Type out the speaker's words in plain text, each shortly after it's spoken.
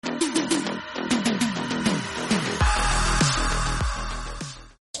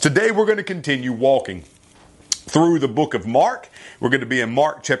Today we're going to continue walking through the book of Mark. We're going to be in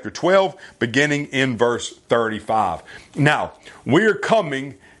Mark chapter 12, beginning in verse 35. Now, we're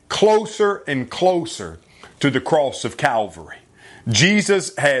coming closer and closer to the cross of Calvary.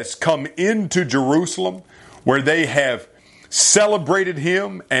 Jesus has come into Jerusalem where they have celebrated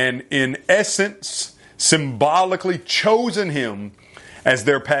him and in essence, symbolically chosen him as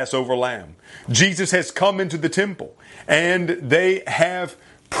their Passover lamb. Jesus has come into the temple and they have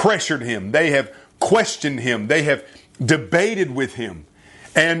pressured him. They have questioned him. They have debated with him.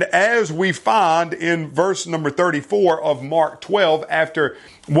 And as we find in verse number 34 of Mark 12, after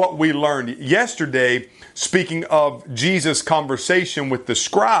what we learned yesterday, speaking of Jesus' conversation with the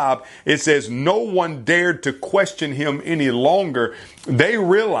scribe, it says no one dared to question him any longer. They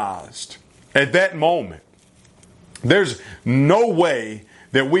realized at that moment, there's no way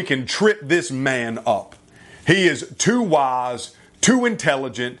that we can trip this man up. He is too wise, too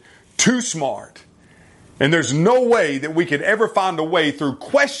intelligent, too smart. And there's no way that we could ever find a way through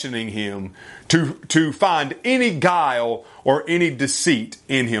questioning him to find any guile or any deceit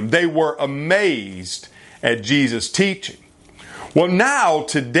in him. They were amazed at Jesus' teaching. Well, now,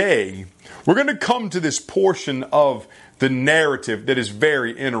 today, we're going to come to this portion of the narrative that is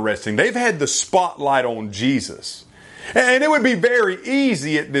very interesting. They've had the spotlight on Jesus. And it would be very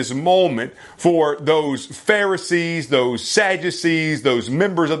easy at this moment for those Pharisees, those Sadducees, those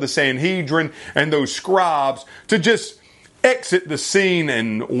members of the Sanhedrin, and those scribes to just exit the scene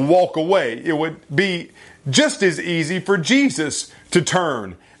and walk away. It would be just as easy for Jesus to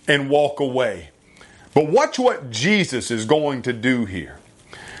turn and walk away. But watch what Jesus is going to do here.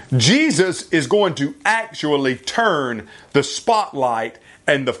 Jesus is going to actually turn the spotlight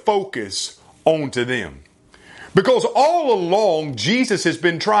and the focus onto them. Because all along, Jesus has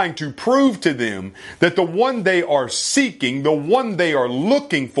been trying to prove to them that the one they are seeking, the one they are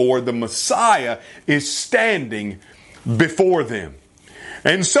looking for, the Messiah, is standing before them.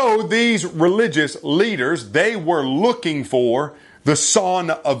 And so these religious leaders, they were looking for the Son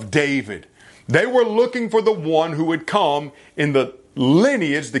of David. They were looking for the one who would come in the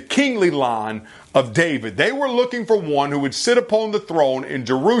lineage, the kingly line of David. They were looking for one who would sit upon the throne in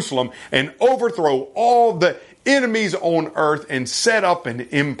Jerusalem and overthrow all the enemies on earth and set up an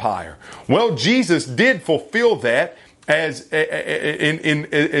empire. Well, Jesus did fulfill that as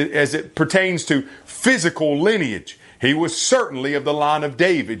it pertains to physical lineage. He was certainly of the line of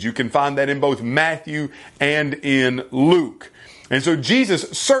David. You can find that in both Matthew and in Luke. And so Jesus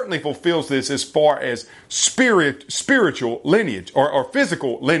certainly fulfills this as far as spiritual lineage or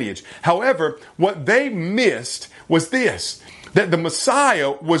physical lineage. However, what they missed was this, that the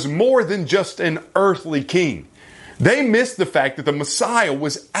Messiah was more than just an earthly king. They missed the fact that the Messiah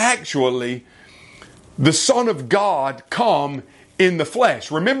was actually the Son of God come in the flesh.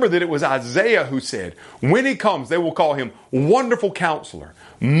 Remember that it was Isaiah who said, when he comes, they will call him Wonderful Counselor,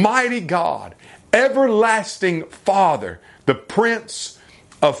 Mighty God, Everlasting Father, the Prince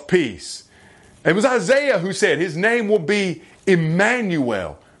of Peace. It was Isaiah who said his name will be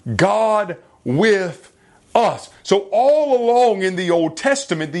Emmanuel, God with us. So all along in the Old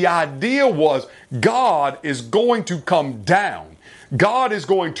Testament, the idea was God is going to come down. God is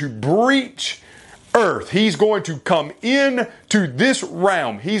going to breach earth. He's going to come into this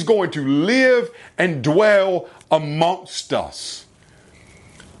realm. He's going to live and dwell amongst us.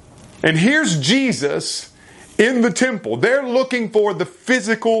 And here's Jesus in the temple. They're looking for the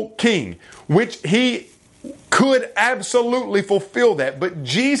physical king, which he could absolutely fulfill that. But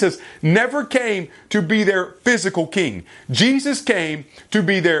Jesus never came to be their physical king. Jesus came to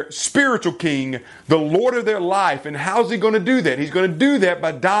be their spiritual king, the Lord of their life. And how's he going to do that? He's going to do that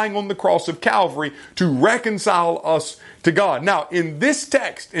by dying on the cross of Calvary to reconcile us to God. Now, in this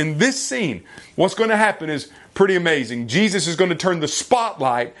text, in this scene, what's going to happen is pretty amazing. Jesus is going to turn the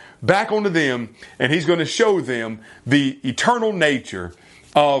spotlight back onto them, and he's going to show them the eternal nature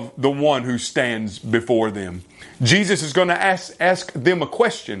of the one who stands before them. Jesus is going to ask them a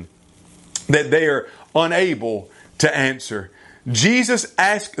question that they are unable to answer. Jesus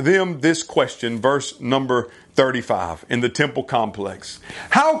asked them this question, verse number 35 in the temple complex.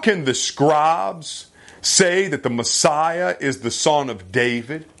 How can the scribes say that the Messiah is the son of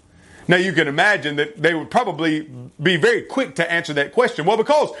David? Now you can imagine that they would probably be very quick to answer that question. Well,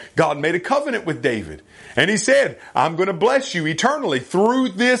 because God made a covenant with David. And he said, I'm going to bless you eternally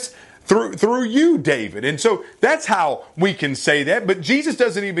through you, David. And so that's how we can say that. But Jesus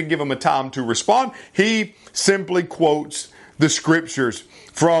doesn't even give them a time to respond. He simply quotes the scriptures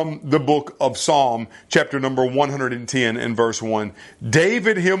from the book of Psalm, chapter number 110 and verse 1.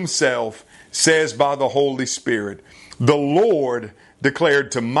 David himself says by the Holy Spirit, the Lord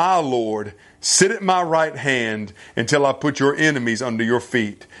declared to my Lord, sit at my right hand until I put your enemies under your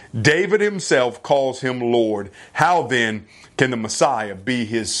feet. David himself calls him Lord. How then can the Messiah be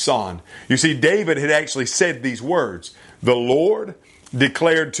his son? You see, David had actually said these words. The Lord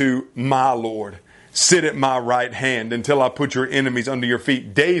declared to my Lord, sit at my right hand until I put your enemies under your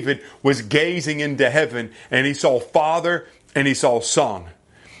feet. David was gazing into heaven and he saw Father and he saw Son.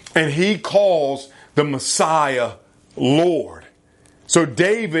 And he calls the Messiah Lord. So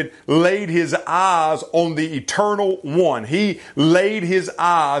David laid his eyes on the eternal one. He laid his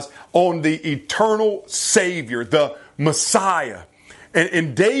eyes on the eternal Savior, the Messiah.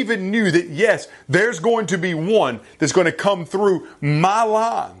 And David knew that, yes, there's going to be one that's going to come through my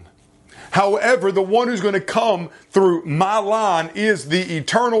line. However, the one who's going to come through my line is the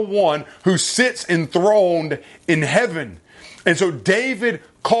eternal one who sits enthroned in heaven. And so David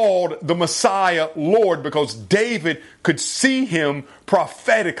called the Messiah Lord because David could see him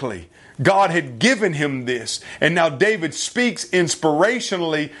prophetically. God had given him this. And now David speaks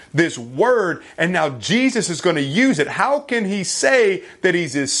inspirationally this word. And now Jesus is going to use it. How can he say that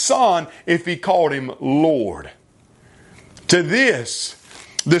he's his son if he called him Lord? To this,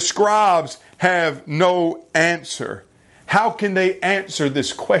 the scribes have no answer. How can they answer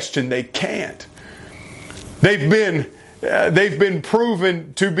this question? They can't. They've been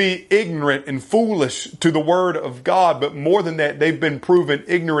proven to be ignorant and foolish to the Word of God. But more than that, they've been proven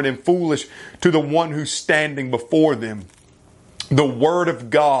ignorant and foolish to the one who's standing before them. The Word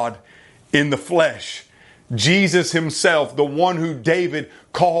of God in the flesh. Jesus himself, the one who David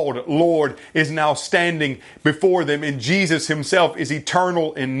called Lord, is now standing before them. And Jesus himself is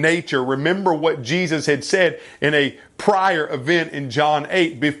eternal in nature. Remember what Jesus had said in a prior event in John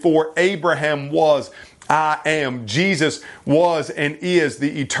 8. Before Abraham was, I am. Jesus was and is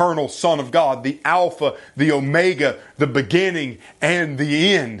the eternal Son of God, the Alpha, the Omega, the beginning and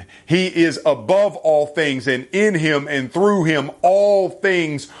the end. He is above all things, and in him and through him all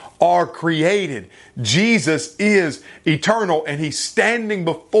things are created. Jesus is eternal, and he's standing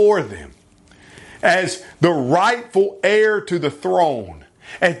before them as the rightful heir to the throne.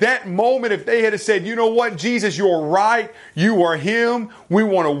 At that moment, if they had said, you know what, Jesus, you're right. You are him. We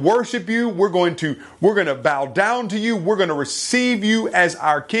want to worship you. We're going to bow down to you. We're going to receive you as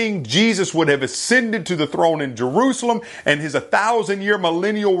our king. Jesus would have ascended to the throne in Jerusalem, and his 1,000-year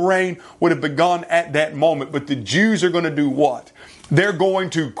millennial reign would have begun at that moment. But the Jews are going to do what? They're going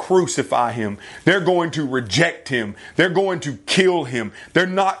to crucify him. They're going to reject him. They're going to kill him. They're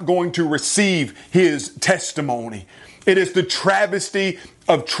not going to receive his testimony. It is the travesty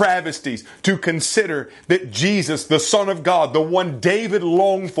of travesties to consider that Jesus, the Son of God, the one David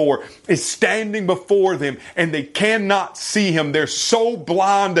longed for, is standing before them and they cannot see him. They're so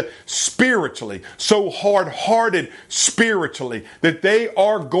blind spiritually, so hard-hearted spiritually, that they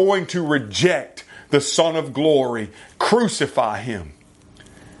are going to reject the Son of Glory, crucify him.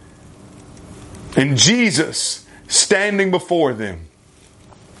 And Jesus, standing before them,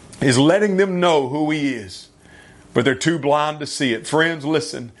 is letting them know who he is. But they're too blind to see it. Friends,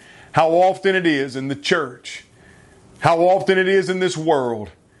 listen, how often it is in the church, how often it is in this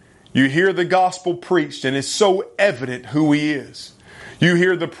world, you hear the gospel preached and it's so evident who he is. You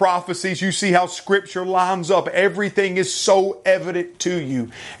hear the prophecies, you see how scripture lines up. Everything is so evident to you.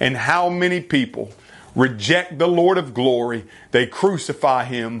 And how many people reject the Lord of glory. They crucify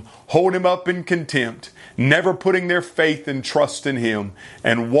him, hold him up in contempt, never putting their faith and trust in him,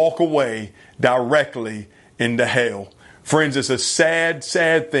 and walk away directly into hell. Friends, it's a sad,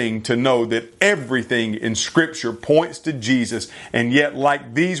 sad thing to know that everything in Scripture points to Jesus, and yet,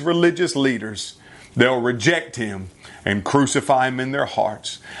 like these religious leaders, they'll reject him and crucify him in their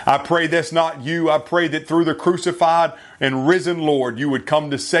hearts. I pray that's not you. I pray that through the crucified and risen Lord, you would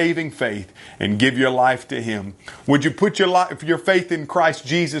come to saving faith and give your life to him. Would you put your faith in Christ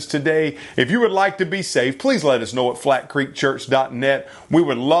Jesus today? If you would like to be saved, please let us know at flatcreekchurch.net. We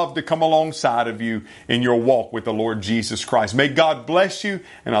would love to come alongside of you in your walk with the Lord Jesus Christ. May God bless you,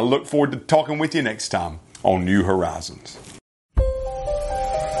 and I look forward to talking with you next time on New Horizons.